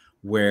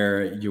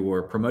where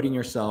you're promoting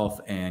yourself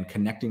and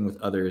connecting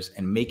with others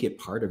and make it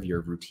part of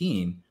your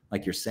routine,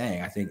 like you're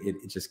saying, I think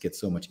it just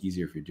gets so much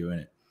easier if you're doing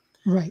it.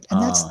 Right.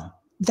 And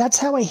that's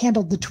how I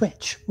handled the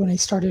Twitch when I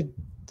started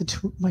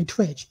my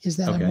Twitch, is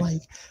that I'm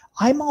like,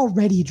 I'm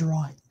already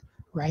drawing,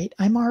 right?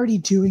 I'm already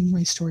doing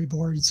my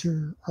storyboards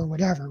or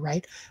whatever,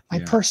 right? My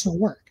personal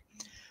work.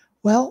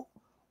 Well,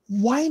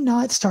 why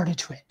not start a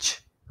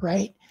Twitch,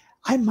 right?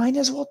 I might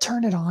as well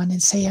turn it on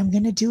and say, I'm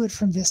going to do it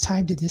from this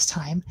time to this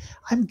time.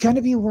 I'm going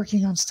to be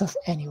working on stuff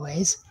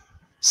anyways.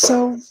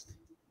 So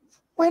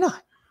why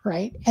not,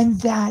 right?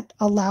 And that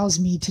allows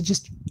me to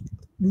just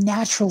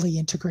naturally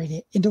integrate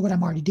it into what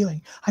I'm already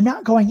doing. I'm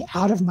not going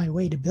out of my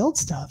way to build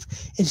stuff.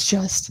 It's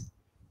just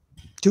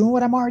doing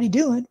what I'm already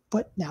doing,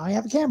 but now I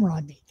have a camera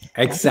on me.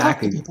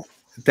 Exactly.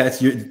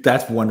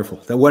 That's wonderful.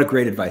 What a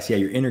great advice. Yeah,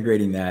 you're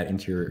integrating that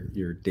into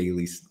your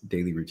daily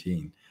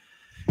routine.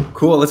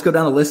 Cool. Let's go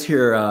down the list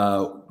here.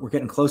 We're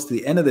getting close to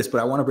the end of this, but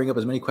I want to bring up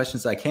as many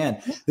questions as I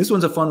can. This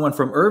one's a fun one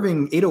from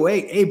Irving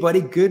 808. Hey,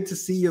 buddy, good to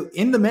see you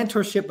in the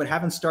mentorship, but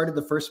haven't started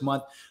the first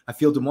month. I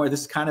feel more.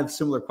 This is kind of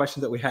similar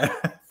questions that we had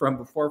from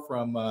before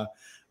from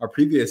our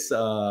previous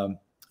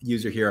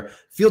user here.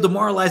 Feel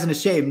demoralized and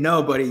ashamed?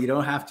 No, buddy, you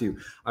don't have to.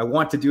 I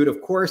want to do it,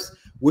 of course.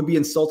 Would it be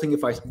insulting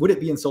if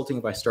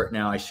I start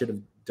now? I should have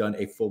done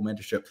a full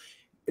mentorship.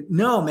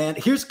 No, man.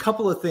 Here's a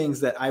couple of things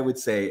that I would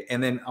say,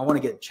 and then I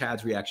want to get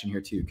Chad's reaction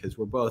here too, because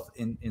we're both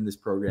in this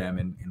program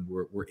and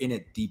we're in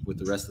it deep with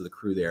the rest of the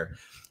crew. There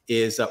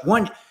is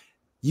one,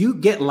 you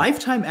get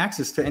lifetime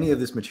access to any of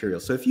this material.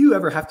 So if you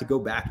ever have to go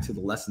back to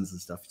the lessons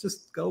and stuff,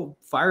 just go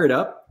fire it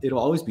up. It'll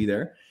always be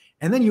there.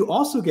 And then you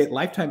also get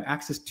lifetime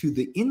access to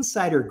the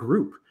insider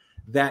group.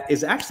 That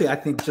is actually, I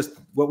think, just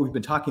what we've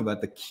been talking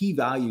about. The key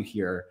value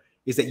here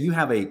is that you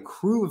have a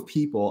crew of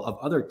people, of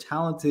other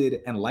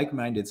talented and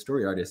like-minded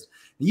story artists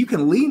that you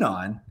can lean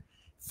on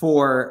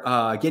for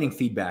getting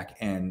feedback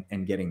and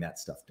getting that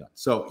stuff done.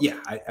 So yeah,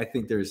 I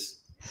think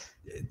there's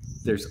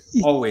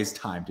always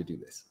time to do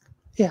this.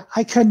 Yeah,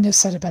 I couldn't have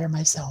said it better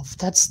myself.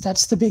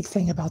 That's the big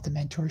thing about the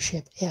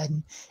mentorship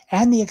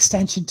and the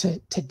extension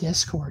to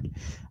Discord,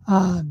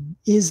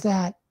 is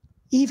that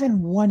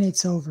even when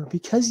it's over,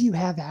 because you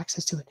have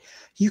access to it,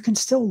 you can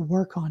still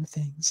work on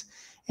things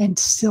and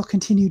still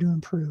continue to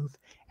improve.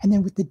 And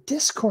then with the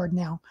Discord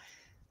now,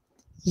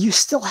 you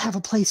still have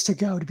a place to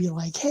go to be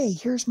like, hey,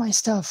 here's my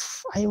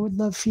stuff. I would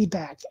love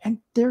feedback. And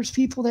there's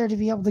people there to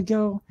be able to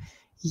go,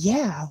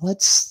 yeah,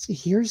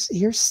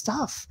 here's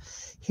stuff.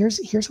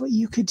 Here's what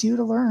you could do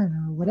to learn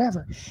or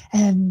whatever.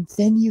 And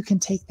then you can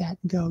take that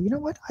and go, you know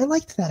what? I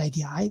liked that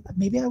idea.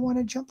 Maybe I want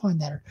to jump on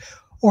that.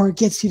 Or it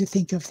gets you to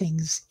think of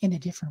things in a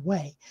different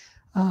way,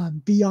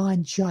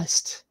 beyond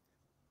just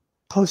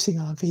posting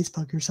on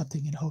Facebook or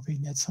something and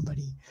hoping that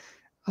somebody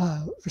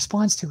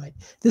responds to it.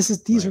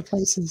 These are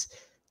places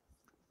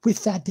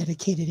with that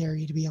dedicated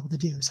area to be able to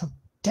do. So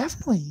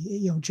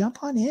definitely,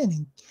 jump on in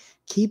and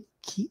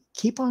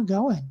keep on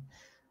going.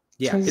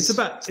 Yeah, it's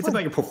about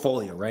your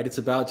portfolio, right? It's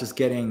about just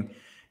getting,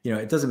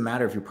 it doesn't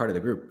matter if you're part of the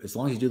group, as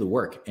long as you do the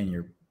work and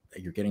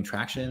you're getting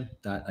traction.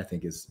 That I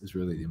think is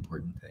really the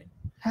important thing.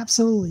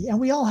 Absolutely. And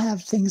we all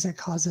have things that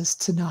cause us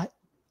to not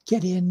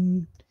get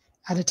in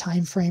at a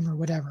time frame or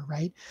whatever,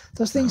 right?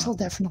 Those things will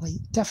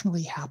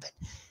definitely happen.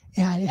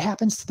 And it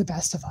happens to the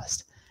best of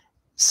us.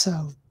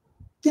 So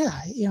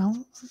yeah,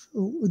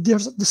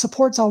 the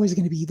support's always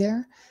going to be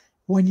there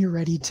when you're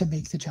ready to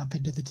make the jump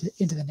into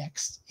the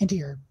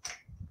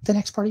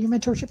next part of your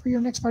mentorship or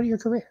your next part of your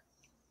career.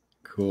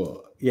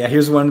 Cool. Yeah,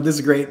 here's one. This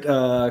is a great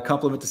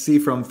compliment to see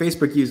from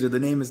Facebook user. The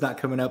name is not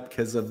coming up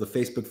because of the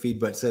Facebook feed,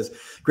 but it says,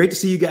 great to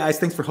see you guys.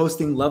 Thanks for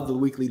hosting. Love the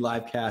weekly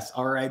live cast.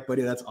 All right,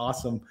 buddy. That's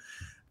awesome.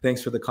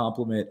 Thanks for the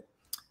compliment.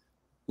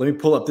 Let me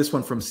pull up this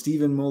one from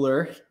Stephen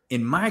Mueller.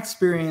 In my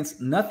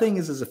experience, nothing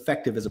is as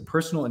effective as a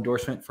personal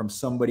endorsement from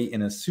somebody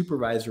in a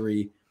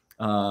supervisory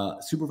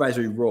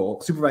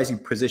role, supervising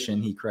position.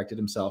 He corrected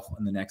himself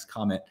on the next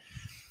comment.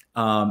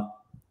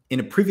 In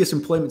a previous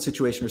employment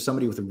situation or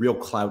somebody with a real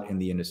clout in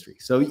the industry.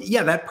 So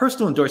yeah, that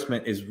personal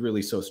endorsement is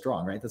really so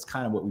strong, right? That's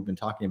kind of what we've been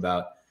talking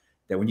about,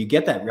 that when you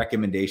get that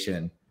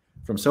recommendation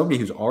from somebody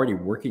who's already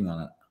working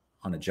on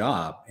a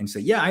job and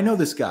say, yeah, I know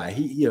this guy.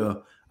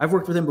 I've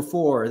worked with him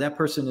before. That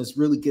person is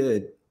really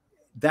good.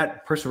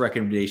 That personal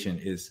recommendation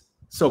is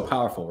so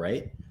powerful,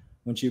 right?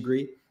 Wouldn't you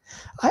agree?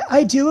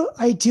 I do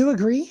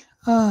agree,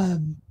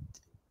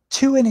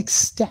 to an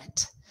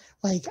extent.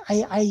 Like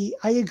I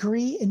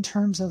agree in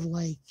terms of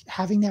like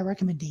having that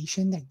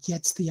recommendation that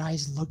gets the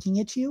eyes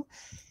looking at you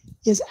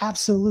is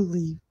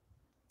absolutely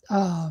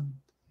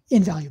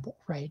invaluable,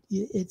 right?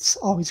 It's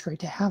always great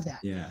to have that.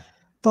 Yeah.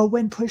 But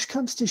when push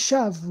comes to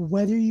shove,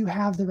 whether you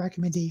have the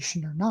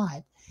recommendation or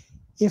not,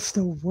 if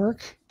the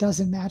work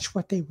doesn't match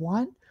what they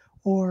want,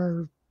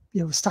 or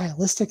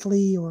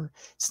stylistically, or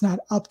it's not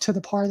up to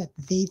the par that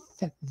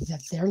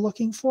they're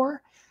looking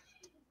for,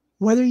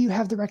 whether you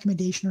have the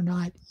recommendation or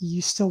not,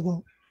 you still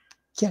won't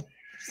get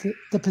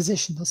the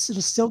position.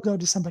 It'll still go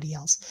to somebody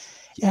else.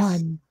 Yes.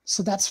 And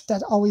so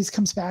that always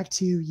comes back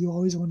to, you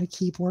always want to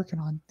keep working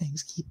on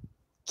things,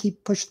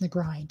 keep pushing the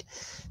grind.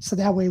 So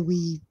that way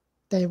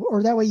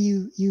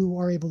you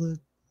are able to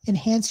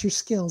enhance your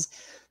skills,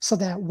 so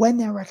that when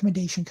that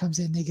recommendation comes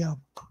in, they go,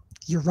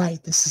 you're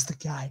right. This is the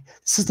guy.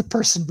 This is the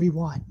person we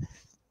want.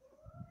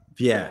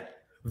 Yeah.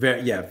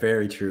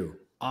 Very true.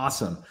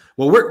 Awesome.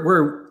 Well,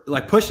 we're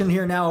like pushing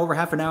here now over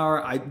half an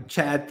hour.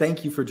 Chad,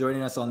 thank you for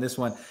joining us on this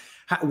one.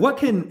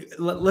 Let's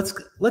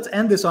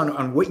end this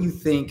on what you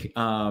think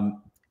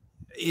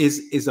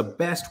is a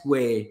best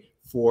way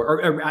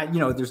for,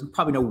 or there's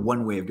probably no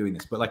one way of doing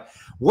this, but like,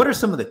 what are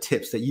some of the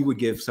tips that you would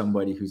give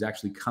somebody who's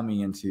actually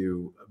coming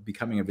into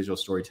becoming a visual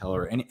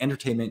storyteller and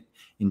entertainment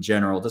in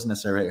general? It doesn't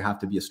necessarily have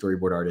to be a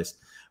storyboard artist,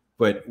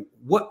 but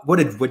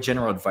what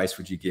general advice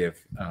would you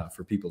give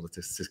for people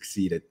to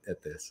succeed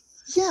at this?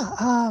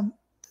 Yeah.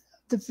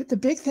 The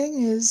big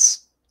thing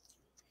is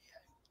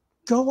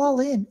go all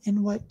in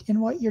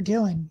what you're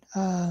doing.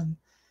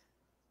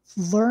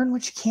 Learn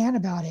what you can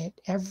about it,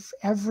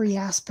 every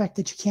aspect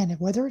that you can,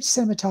 whether it's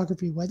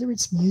cinematography, whether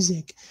it's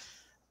music,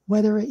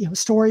 whether it,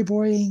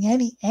 storyboarding,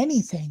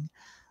 anything.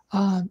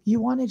 You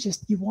want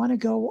to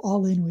go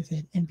all in with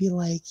it and be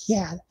like,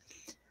 yeah,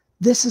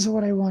 this is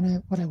what I want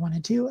to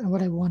do and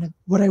what I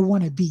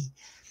want to be.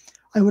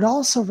 I would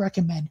also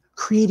recommend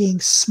creating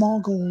small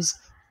goals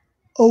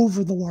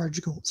over the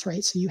large goals,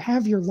 right? So you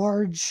have your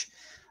large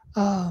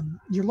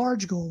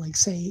goal, like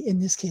say in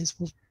this case,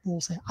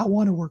 we'll say I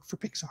want to work for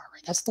Pixar,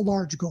 right? That's the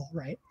large goal,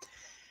 right?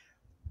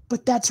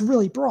 But that's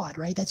really broad,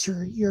 right? That's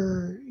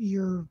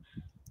your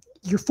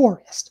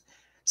forest.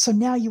 So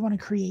now you want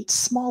to create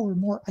smaller,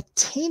 more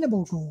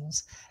attainable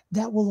goals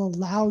that will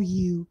allow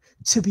you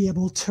to be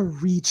able to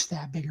reach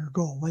that bigger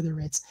goal, whether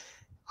it's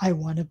I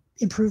want to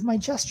improve my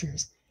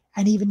gestures.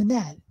 And even in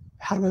that,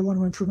 how do I want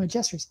to improve my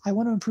gestures? I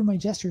want to improve my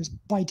gestures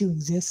by doing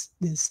this,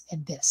 this,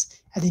 and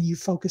this. And then you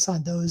focus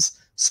on those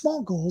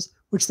small goals,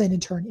 which then in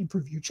turn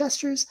improve your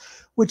gestures,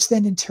 which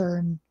then in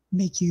turn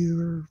make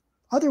your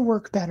other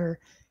work better,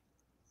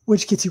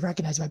 which gets you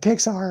recognized by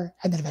Pixar.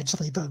 And then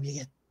eventually, boom,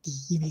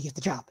 you may get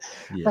the job,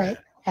 right?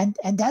 And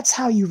that's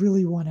how you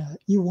really want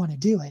to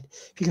do it,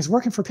 because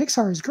working for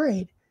Pixar is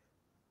great,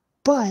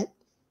 but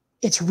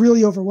it's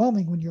really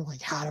overwhelming when you're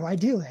like, how do I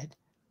do it?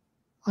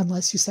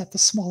 Unless you set the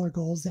smaller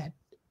goals that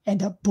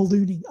end up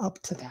ballooning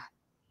up to that.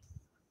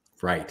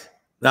 Right.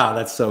 Oh,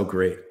 that's so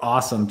great.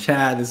 Awesome.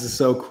 Chad, this is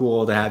so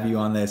cool to have you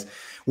on this.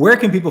 Where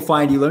can people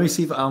find you? Let me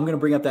see if I'm going to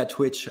bring up that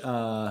Twitch,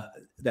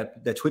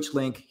 that Twitch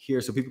link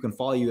here so people can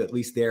follow you at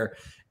least there.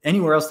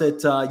 Anywhere else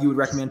that you would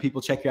recommend people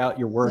check out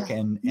your work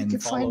and you can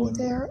follow? Find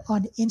me there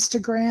on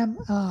Instagram,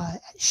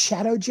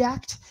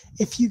 Shadowjacked.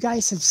 If you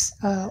guys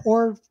have,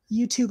 or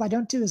YouTube, I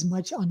don't do as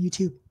much on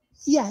YouTube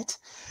yet.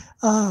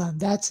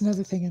 That's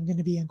another thing I'm going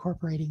to be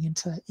incorporating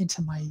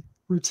into my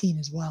routine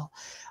as well.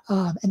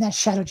 And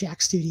that's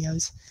Shadowjack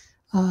Studios.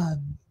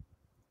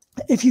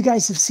 If you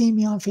guys have seen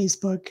me on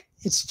Facebook,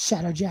 it's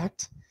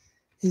Shadowjacked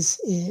is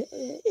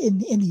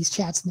in these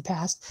chats in the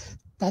past.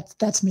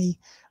 That's me.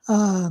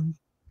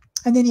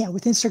 And then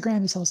with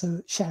Instagram, it's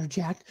also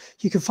Shadowjacked.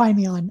 You can find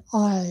me on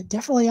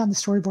definitely on the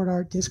Storyboard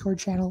Art Discord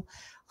channel.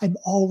 I'm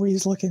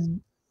always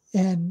looking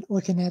at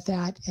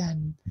that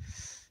and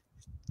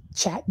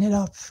chatting it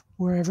up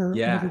wherever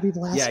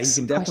people ask. Yeah, you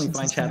can definitely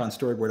find Chad on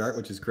Storyboard Art,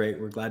 which is great.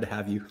 We're glad to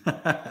have you.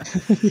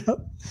 Yep.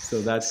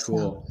 So that's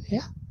cool.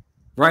 Yeah.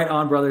 Right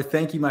on, brother.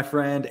 Thank you, my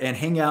friend. And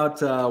hang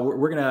out.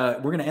 We're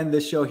gonna end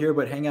this show here,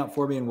 but hang out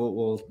for me, and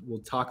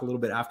we'll talk a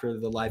little bit after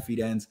the live feed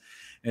ends.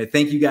 And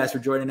thank you guys for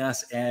joining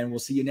us, and we'll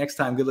see you next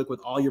time. Good luck with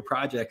all your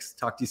projects.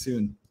 Talk to you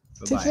soon.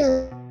 Bye-bye. Take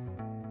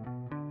care.